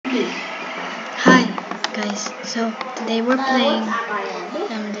Hi guys, so today we're playing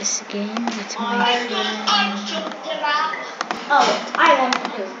this game with my friend. Oh, I want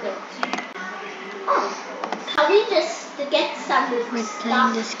to do it. Oh, can we just get some We're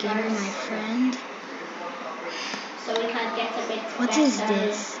playing this game with my friend. So we can get a bit What better. is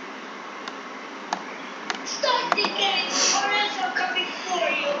this? Start the game or else I'll come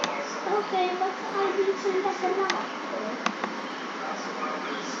before you. Okay, but I need to have a laugh.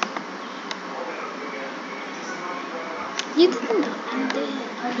 You didn't open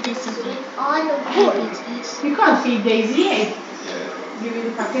it. It is okay. On the Maybe board. it's this. You can't see Daisy, eh? Give me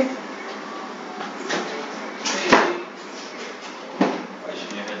the packet.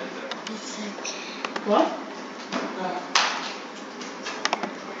 It's like What?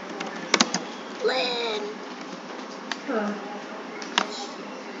 Lynn. I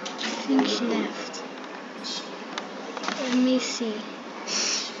think she left. Let me see.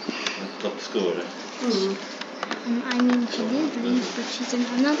 Top scorer. I mean, she did leave, but she's in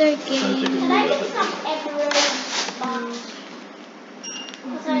another game. Can I get some emeralds?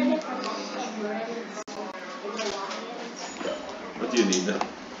 Because I get some emeralds. What do you need then?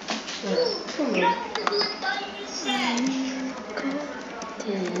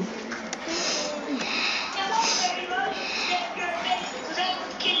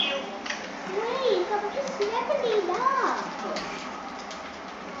 Wait, I'm just leveling up.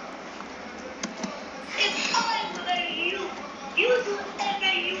 If I were you, you do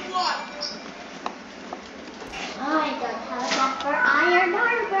whatever you want. I don't have enough for iron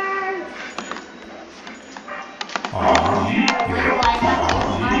armor.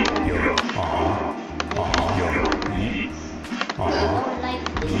 I have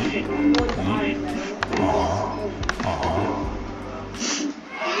like this wood armor.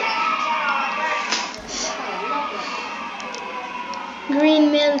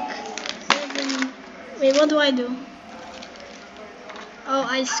 Green milk. Wait, what do I do? Oh,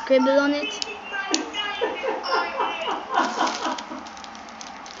 I scribble on it.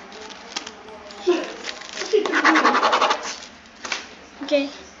 Okay.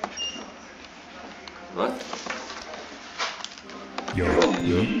 What?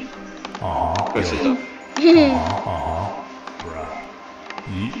 Press it up.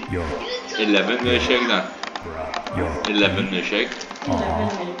 11 milkshake now. 11 milkshake. 11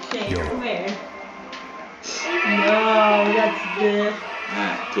 milkshake. Where? No, that's the...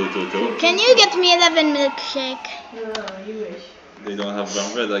 Ah, 222. Can you get me 11 milkshake? No, you wish. They don't have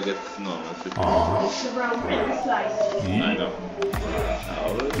brown bread, I get normal food. It's the brown bread slice. I know.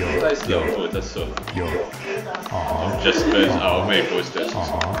 Oh, nice little food, that's so. Just because our maple is just. I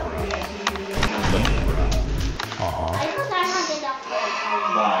thought I had enough for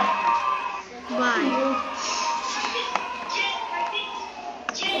Bye. Bye.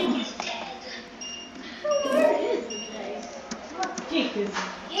 Jake is dead. Where is the place? Jake is...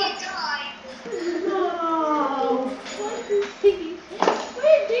 He died. No! What is he?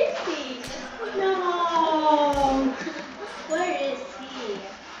 Where is he? No! Where is he?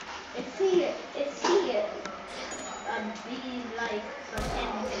 Is he be like from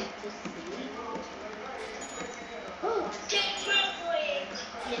anything to see? Oh, Jake ran away.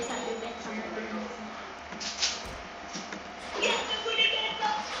 yes, I will get some emeralds. Yes, I'm gonna get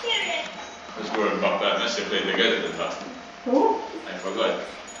that spirit. Let's go and Mbappe and Messi play together in the past. Who? I forgot.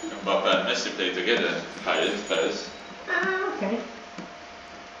 Mbappe and Messi play together in Paris. Ah, okay.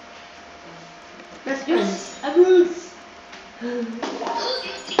 Best Yes, friends. emeralds. Oh,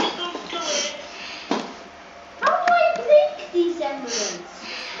 you think I'm gonna do it? How do I break these emeralds?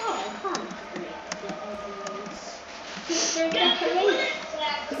 Oh, I can't break the emeralds. They're decorated.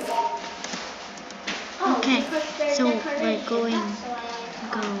 Oh, Okay, because they're so decorated. we're going That's why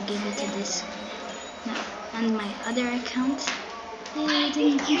I go give it to this. No, and my other account. Hey, you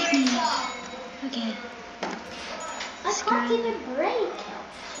didn't push me. Okay, I can't even break it.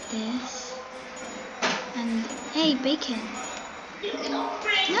 this. And hey, bacon. You can't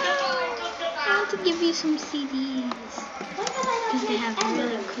break No, the heart of the I want to man. give you some CDs Why can I not because they break have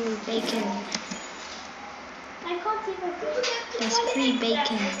really emeralds? cool bacon. I can't even break There's free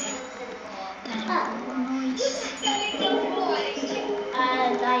bacon. That noise.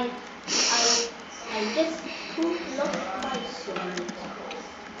 And I just lost my sword.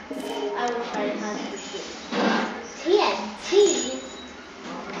 I will try how to shoot. TNT?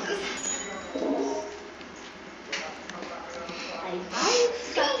 I'm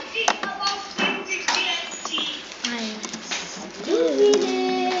stuck. I You need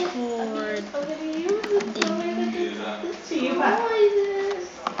it. record. I'm gonna use it. See you back. How is this?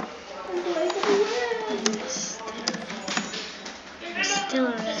 I'm going to win. Still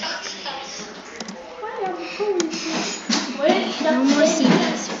red. Where's the No more pin?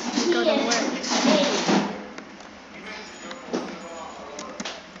 CDs. We go to work.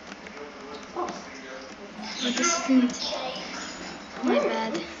 Oh, But this isn't my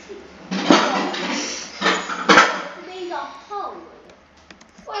bed. made a hole.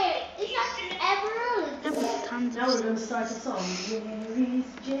 Wait, is that emerald? That was tons Now of we're going to CDs. start the song. Where is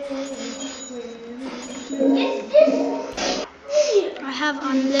Jay? Is this real? I have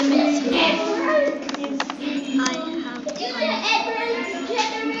unlimited. Emerald? I have Is it an emerald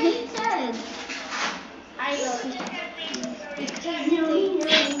generator? unlimited. I don't. Because they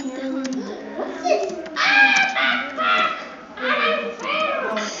don't. What's this? I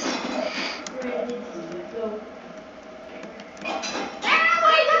found. Where did he go?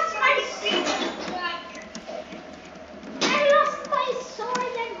 I lost my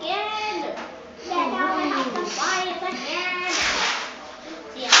sword again. Yeah, now I have to buy it again.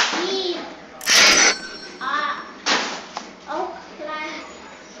 Yeah, oak plant,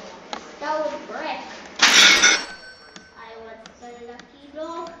 stone brick. I want the lucky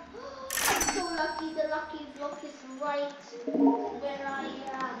block. I'm so lucky the lucky block is right where I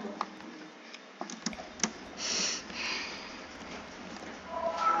am.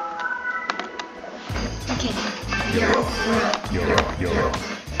 Okay.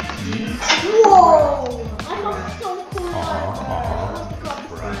 Whoa! I look so cool.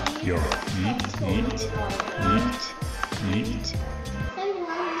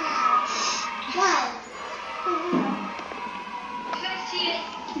 Wow.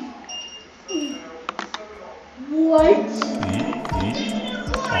 What?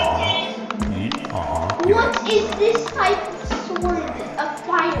 What is this type of sword? A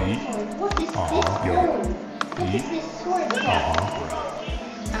fire sword. What is this called? What is this sword called?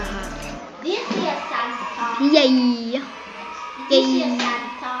 Do you see a Santa? Yay. Do you see a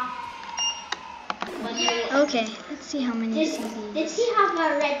Santa? When you- Okay, let's see how many Did CDs. he have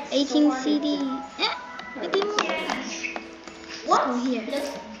a red 18 sword? CD. Yeah, maybe more. What's go here.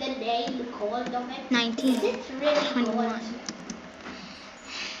 the name called of it? 19. Is it really 21. good?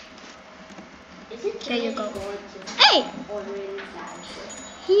 Is it There you really go. good? Hey! Or really bad?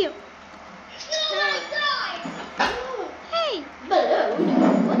 Here. Oh, Hey!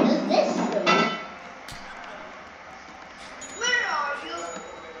 balloon? What does this do? Where are you?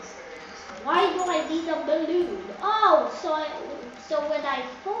 Why do I need a balloon? Oh, so when I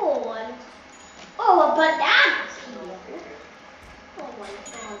fall, oh, a banana peel. Oh my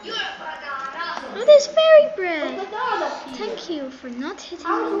god. You're a banana. Oh, there's fairy A bread. banana peel. Thank you for not hitting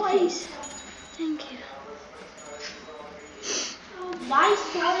How do my I? face. Thank you. My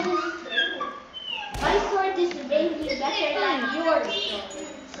sword is maybe better than yours.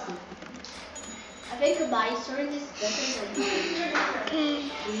 I think my sword is better than yours. Okay.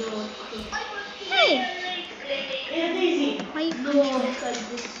 Look. Hey! Yeah, Daisy. Why you Look punching? at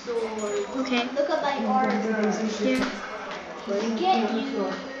this sword. Okay. Look at my armor. Here. Get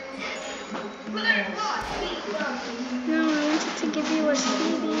you. No, I wanted to give you a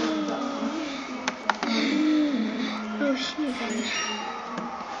CD. Oh, she again.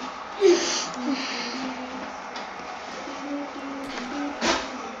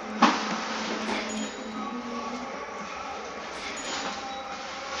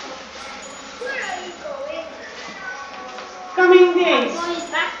 Where are you going? Coming I'm days.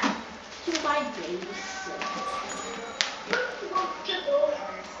 going back to my base.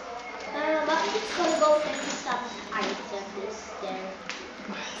 But I'm just gonna go take some items instead.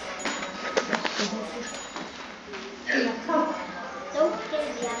 Don't kill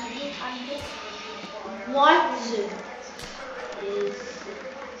me, I'm just... What is this?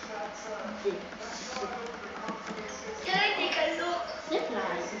 Can I take a look?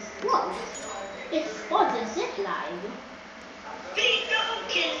 Zipline? Whoa! It's called a zipline. Please don't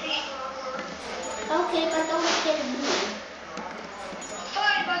kill me. Okay, but don't kill me.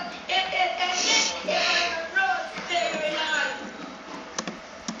 Fine, but if I run, they're alive.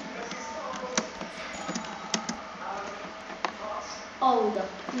 Oh, the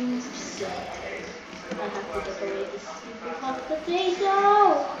poops. I have to take away this stupid hot potato.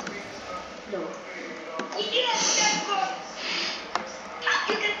 No. Yes, that's good.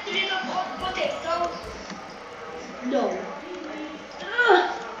 You get rid of hot potatoes. No. Ugh.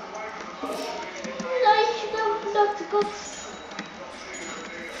 I should have not got...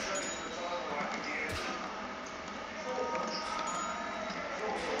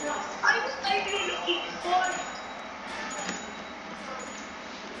 I'm really looking for.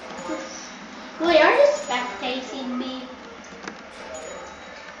 Wait, are you spectating me?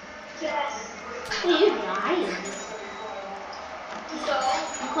 Yes. Wait, you died. No.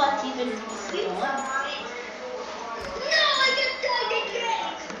 You can't even You respawn. died.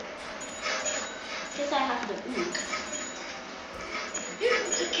 to ooze. You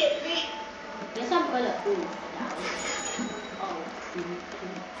took it, me. Guess I'm gonna ooze now. Oh,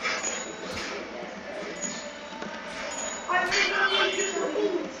 I'm really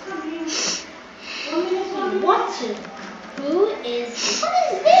Coming. 1 minute, 1 minute. what? Who is? What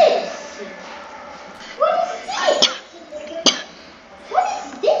is this? What is this? What is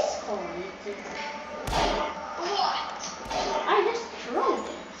this called? what? I just threw it.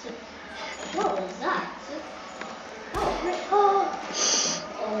 What was that? Oh, oh,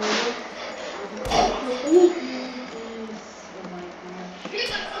 oh, my gosh. You're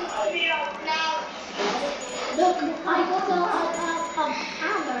gonna put me out now. Look, I got a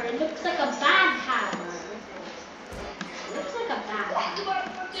hammer. It looks like a bad hammer. It looks like a bad What hammer. do I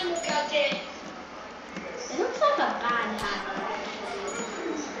want to look at it? It looks like a bad hammer.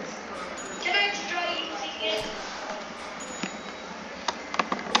 Can I try using it?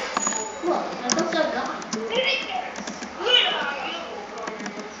 Look, I got a gun. Where are you?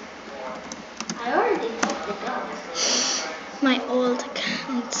 I already took the gun. My old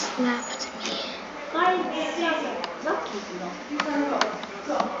account slapped me. Find some lucky block.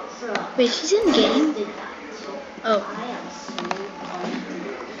 Wait, she's in game? Did that. Oh, I am so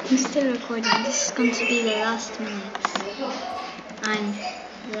confident. I'm still recording. This is going to be the last minute. I'm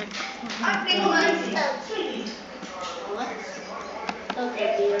I'm recording. myself. What? Don't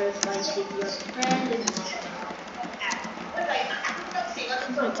forget to invite your friends.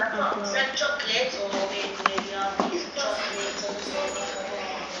 Comfort upload. Chocolates or maybe chocolates or something.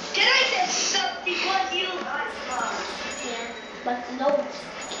 Can I test something on you? Yeah, but no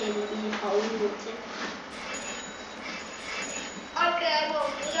can be hold. Okay, I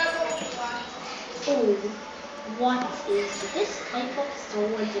won't. I won't one. Oh, what is this type of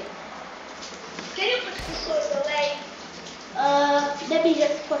sword? Can you put the sword away? Let me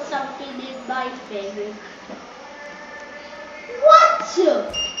just put something in my finger. What?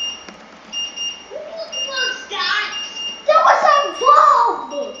 What was that? That was a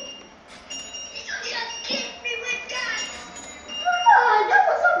bomb! You just hit me with that. That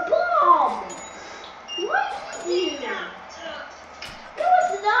was a bomb! What did you? It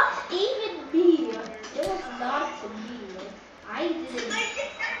was not even me. It was not me. I didn't. I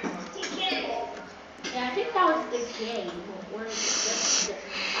think that was the game. Yeah, I think that was the game. Or just a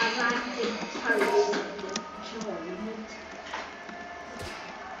random person joined.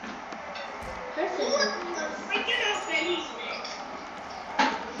 Person. I cannot believe it.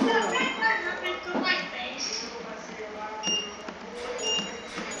 Something that happened to my face.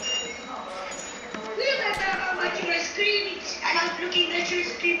 Remember how much you were screaming and I was looking at your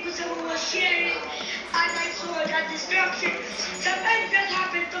screen because someone was sharing and I saw that destruction. Sometimes that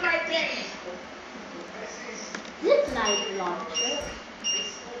happened to my face. Zipline launcher.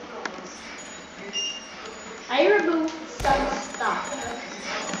 I removed some stuff.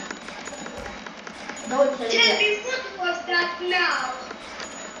 Don't tell Tell me. me what was that now?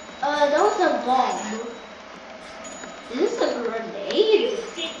 That was a bomb. Is this a grenade?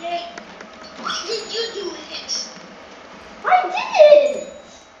 Did it? Why did you do it? I didn't!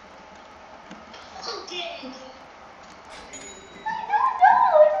 Who did? I don't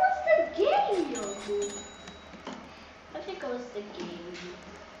know, it was the game. I think it was the game.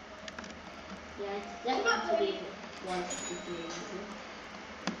 Yeah, it definitely was the game.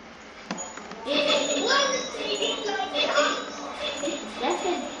 It was really like that. It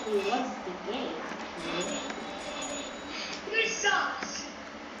definitely was the game, actually. Your sauce.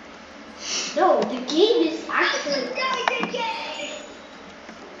 No, the game is actually... That's the game.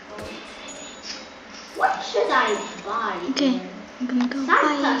 What should I buy? Okay, I'm gonna go.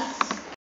 Santa Bye.